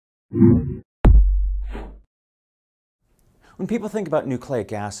When people think about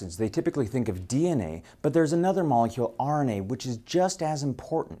nucleic acids, they typically think of DNA, but there's another molecule, RNA, which is just as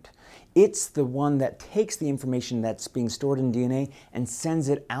important. It's the one that takes the information that's being stored in DNA and sends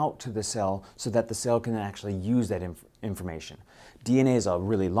it out to the cell so that the cell can actually use that information. DNA is a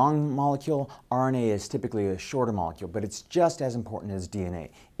really long molecule, RNA is typically a shorter molecule, but it's just as important as DNA.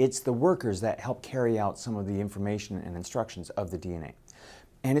 It's the workers that help carry out some of the information and instructions of the DNA.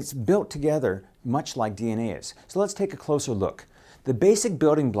 And it's built together much like DNA is. So let's take a closer look. The basic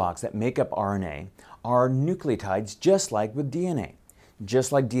building blocks that make up RNA are nucleotides, just like with DNA.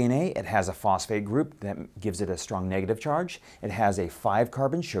 Just like DNA, it has a phosphate group that gives it a strong negative charge. It has a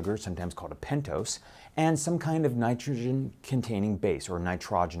 5-carbon sugar, sometimes called a pentose, and some kind of nitrogen-containing base or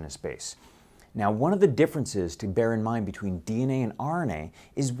nitrogenous base. Now, one of the differences to bear in mind between DNA and RNA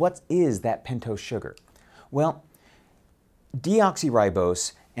is what is that pentose sugar? Well,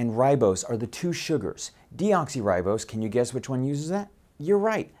 deoxyribose and ribose are the two sugars. Deoxyribose, can you guess which one uses that? You're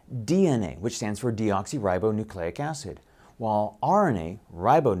right, DNA, which stands for deoxyribonucleic acid, while RNA,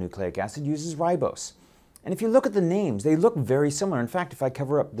 ribonucleic acid, uses ribose. And if you look at the names, they look very similar. In fact, if I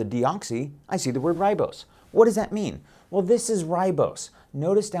cover up the deoxy, I see the word ribose. What does that mean? Well, this is ribose.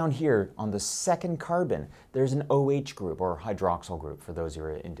 Notice down here on the second carbon, there's an OH group or hydroxyl group for those who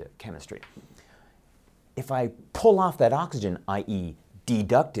are into chemistry. If I pull off that oxygen, i.e.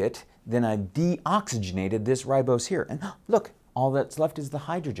 deduct it, then I've deoxygenated this ribose here. And look, all that's left is the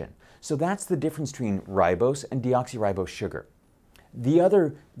hydrogen. So that's the difference between ribose and deoxyribose sugar. The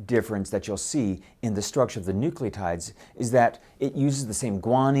other difference that you'll see in the structure of the nucleotides is that it uses the same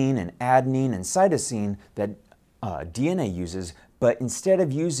guanine and adenine and cytosine that DNA uses, but instead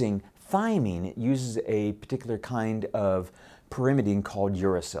of using thymine, it uses a particular kind of pyrimidine called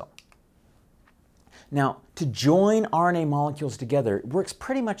uracil. Now, to join RNA molecules together, it works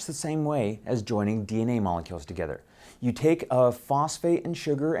pretty much the same way as joining DNA molecules together. You take a phosphate and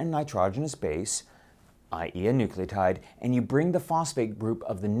sugar and nitrogenous base, i.e. a nucleotide, and you bring the phosphate group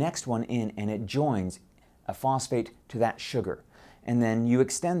of the next one in and it joins a phosphate to that sugar. And then you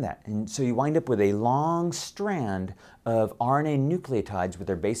extend that. And so you wind up with a long strand of RNA nucleotides with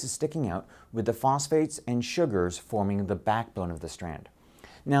their bases sticking out, with the phosphates and sugars forming the backbone of the strand.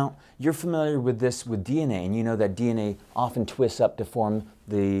 Now, you're familiar with this with DNA, and you know that DNA often twists up to form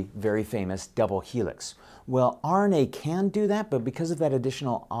the very famous double helix. Well, RNA can do that, but because of that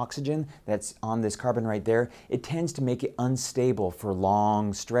additional oxygen that's on this carbon right there, it tends to make it unstable for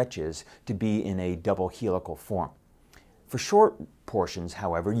long stretches to be in a double helical form. For short portions,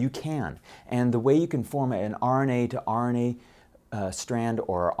 however, you can. And the way you can form an RNA to RNA strand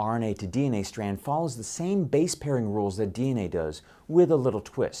or RNA to DNA strand follows the same base pairing rules that DNA does, with a little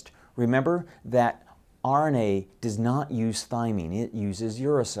twist. Remember that RNA does not use thymine, it uses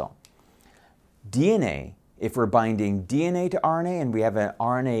uracil. DNA, if we're binding DNA to RNA and we have an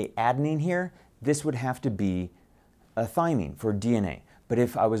RNA adenine here, this would have to be a thymine for DNA. But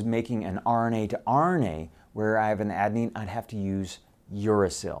if I was making an RNA to RNA where I have an adenine, I'd have to use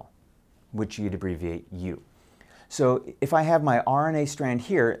uracil, which you'd abbreviate U. So if I have my RNA strand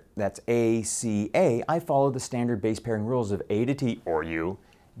here, that's A, C, A, I follow the standard base pairing rules of A to T, or U,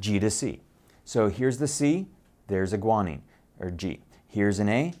 G to C. So here's the C, there's a guanine, or G. Here's an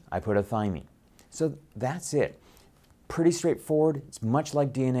A, I put a thymine. So that's it. Pretty straightforward. It's much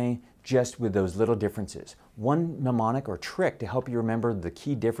like DNA, just with those little differences. One mnemonic or trick to help you remember the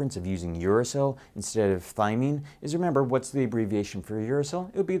key difference of using uracil instead of thymine is, remember, what's the abbreviation for uracil?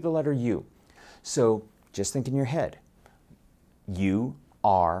 It would be the letter U. So just think in your head, you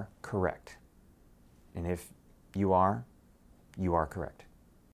are correct. And if you are correct.